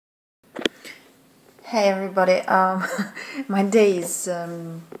Hey everybody, my day is,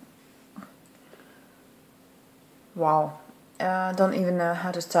 wow, don't even know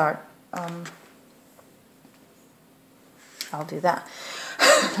how to start. I'll do that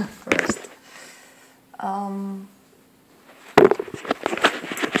first. I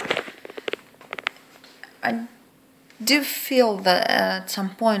do feel that at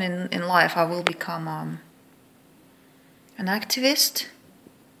some point in life I will become an activist.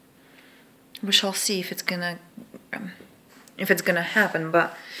 We shall see if it's gonna happen,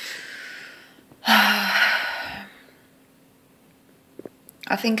 but I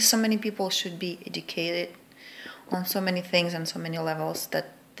think so many people should be educated on so many things and so many levels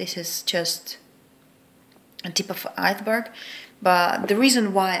that this is just a tip of the iceberg. But the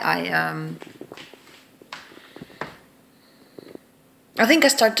reason why I think I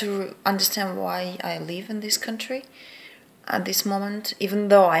start to understand why I live in this country at this moment, even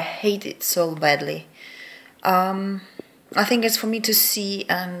though I hate it so badly. I think it's for me to see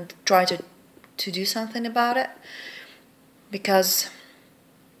and try to do something about it, because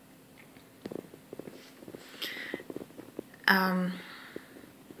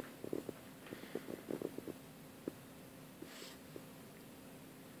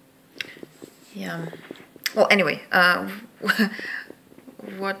yeah. Well, anyway,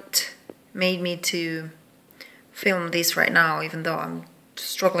 what made me to film this right now, even though I'm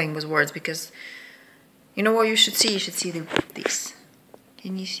struggling with words, because you know what you should see? You should see this.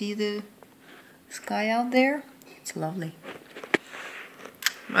 Can you see the sky out there? It's lovely.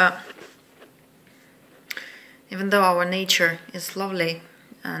 Well, even though our nature is lovely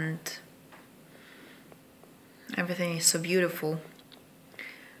and everything is so beautiful,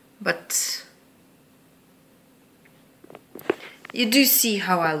 but you do see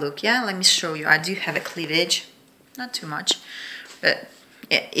how I look, yeah? Let me show you. I do have a cleavage. Not too much, but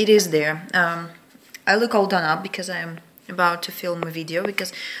yeah, it is there. I look all done up because I'm about to film a video,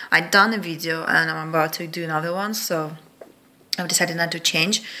 because I done a video and I'm about to do another one, so I've decided not to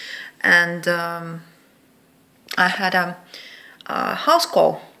change. And I had a house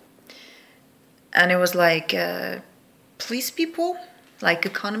call, and it was like police people, like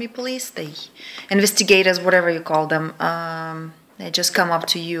economy police, they investigators, whatever you call them. They just come up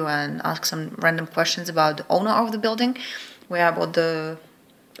to you and ask some random questions about the owner of the building, where I bought the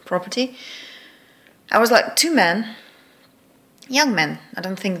property. I was like two men, young men. I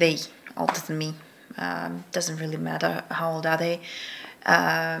don't think they older than me. Doesn't really matter how old are they.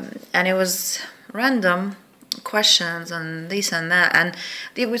 And it was random questions and this and that, and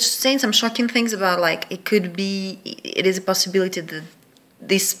they were saying some shocking things about, like, it is a possibility that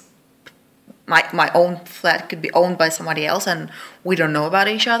this my own flat could be owned by somebody else and we don't know about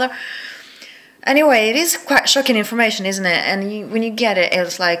each other. Anyway, it is quite shocking information, isn't it? And when you get it,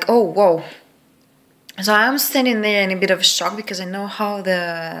 it's like, oh, whoa. So I'm standing there in a bit of shock, because I know how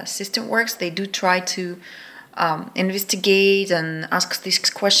the system works. They do try to investigate and ask these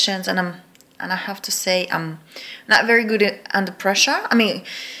questions, and I have to say I'm not very good under pressure. I mean,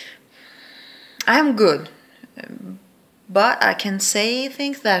 I am good, but I can say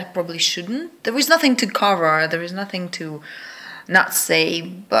things that I probably shouldn't. There is nothing to cover, there is nothing to not say,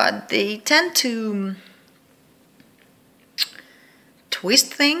 but they tend to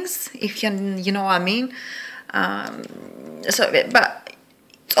twist things, if you know what I mean. But it's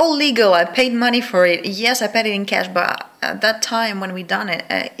all legal. I paid money for it. Yes, I paid it in cash, but at that time when we done it,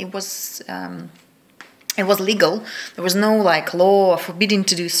 it was legal. There was no like law forbidding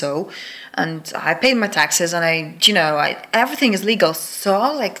to do so, and I paid my taxes, and everything is legal. So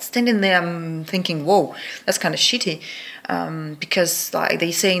I like standing there, I'm thinking, whoa, that's kind of shitty, because like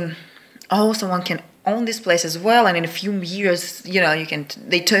they saying, oh, someone can own this place as well, and in a few years,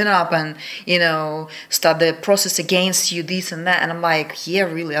 they turn up and start the process against you, this and that, and I'm like, yeah,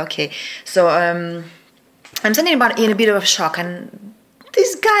 really, okay. So I'm standing in a bit of a shock, and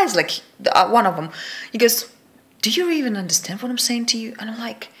these guys, like one of them, he goes, do you even understand what I'm saying to you? And I'm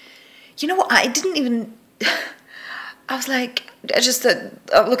like, you know what, I didn't even I was like, I just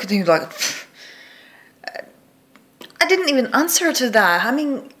look at him like, I didn't even answer to that. I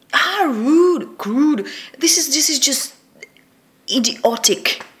mean, how rude, crude. This is just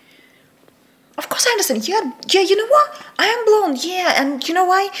idiotic. Of course I understand. Yeah, you know what? I am blonde, yeah, and you know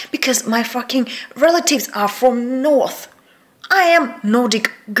why? Because my fucking relatives are from North. I am Nordic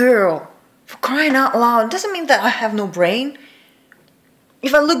girl. For crying out loud. Doesn't mean that I have no brain.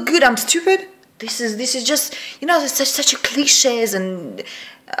 If I look good, I'm stupid. This is just, there's such a cliches, and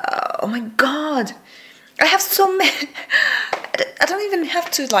oh my god. I have so many. I don't even have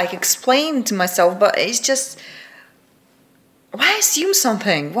to like explain to myself, but it's just, why assume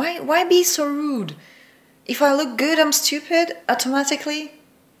something? Why be so rude? If I look good, I'm stupid automatically.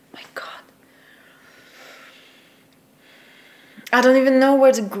 My God. I don't even know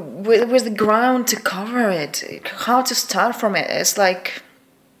where's the ground to cover it, how to start from it. It's like,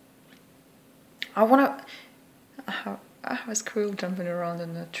 I want to, I have a squirrel jumping around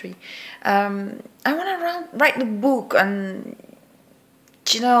in the tree. I want to write the book and,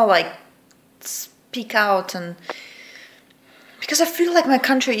 you know, like, speak out, and because I feel like my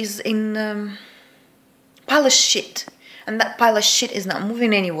country is in pile of shit, and that pile of shit is not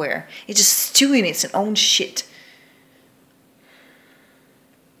moving anywhere. It's just stewing its own shit.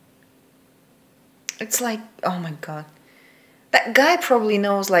 It's like, oh my God. That guy probably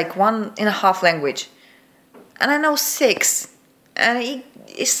knows like 1.5 language. And I know 6. And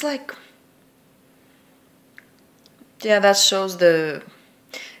it's like... Yeah, that shows the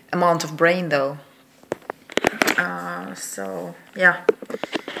amount of brain though. So, yeah.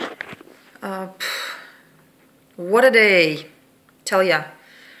 What a day. Tell ya.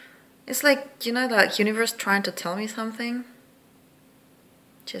 It's like, you know, that universe trying to tell me something.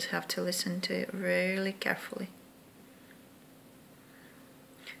 Just have to listen to it really carefully.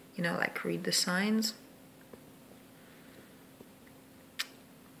 You know, like read the signs.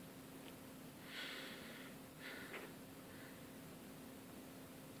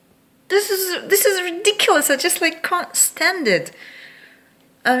 This is ridiculous. I just like can't stand it.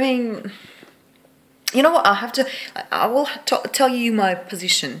 I mean, you know what? I will tell you my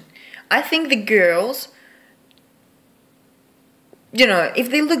position. I think the girls, you know, if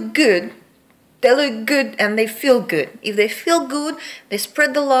they look good and they feel good. If they feel good, they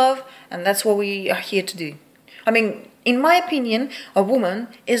spread the love, and that's what we are here to do. I mean, in my opinion, a woman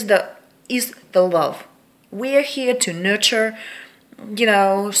is the love. We are here to nurture, you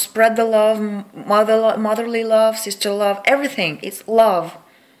know, spread the love, motherly love, sister love, everything. It's love.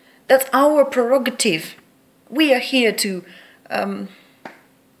 That's our prerogative. We are here to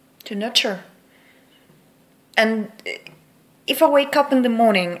nurture. And if I wake up in the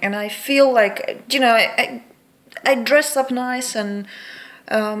morning and I feel like, you know, I dress up nice and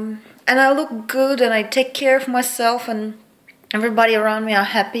I look good and I take care of myself and everybody around me are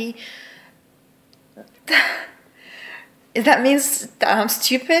happy, that means that I'm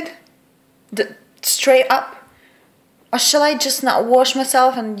stupid? Straight up? Or shall I just not wash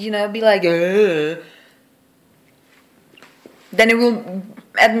myself and, you know, be like, ugh? Then it will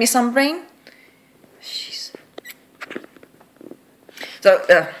add me some brain? Jeez. So,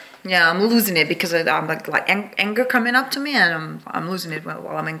 yeah, I'm losing it because I'm like anger coming up to me, and I'm losing it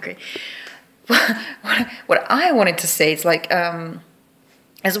while I'm angry. What I wanted to say is like,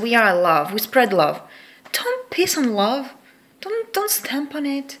 as we are love, we spread love. Don't piss on love. Don't stamp on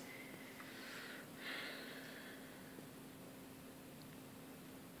it.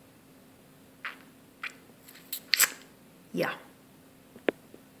 Yeah.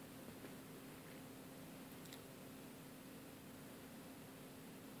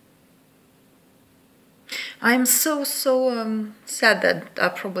 I'm so sad that I'll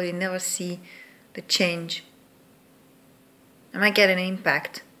probably never see the change. I might get an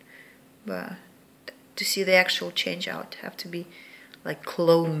impact, but to see the actual change, I would have to be like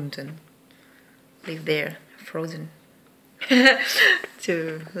cloned and live there, frozen,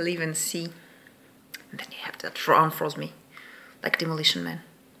 to live and see. And then you have to unfroze me, like Demolition Man.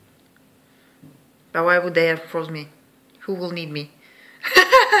 But why would they unfroze me? Who will need me?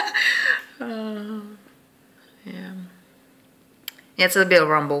 Yeah. Yeah, it's a bit of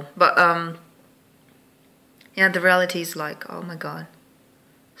rumble, but yeah, the reality is like, oh my God,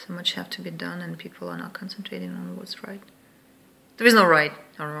 so much have to be done, and people are not concentrating on what's right. There is no right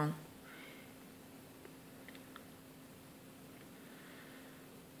or wrong.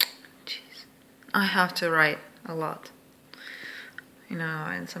 Jeez, I have to write a lot, you know,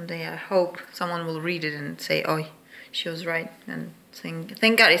 and someday I hope someone will read it and say, oh, she was right, and think,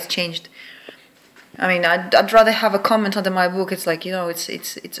 thank God it's changed. I mean, I'd rather have a comment under my book. It's like, you know,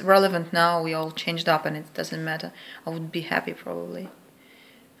 it's relevant now. We all changed up, and it doesn't matter. I would be happy probably.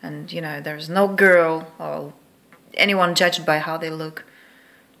 And you know, there's no girl or anyone judged by how they look.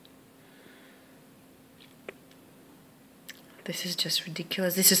 This is just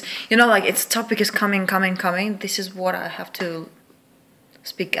ridiculous. This is, you know, like its topic is coming. This is what I have to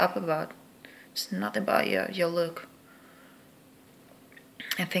speak up about. It's not about your look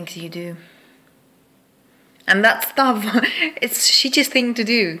and things you do. And that stuff, it's shittiest thing to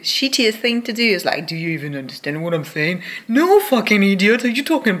do. Shittiest thing to do is like, do you even understand what I'm saying? No, fucking idiot, are you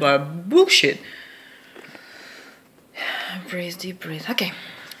talking about bullshit? Breathe, deep breathe. Okay.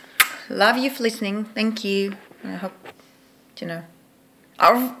 Love you for listening. Thank you. I hope, you know,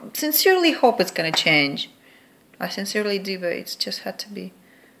 I sincerely hope it's gonna change. I sincerely do, but it's just had to be.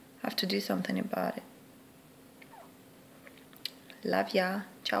 I have to do something about it. Love ya.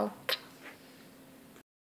 Ciao.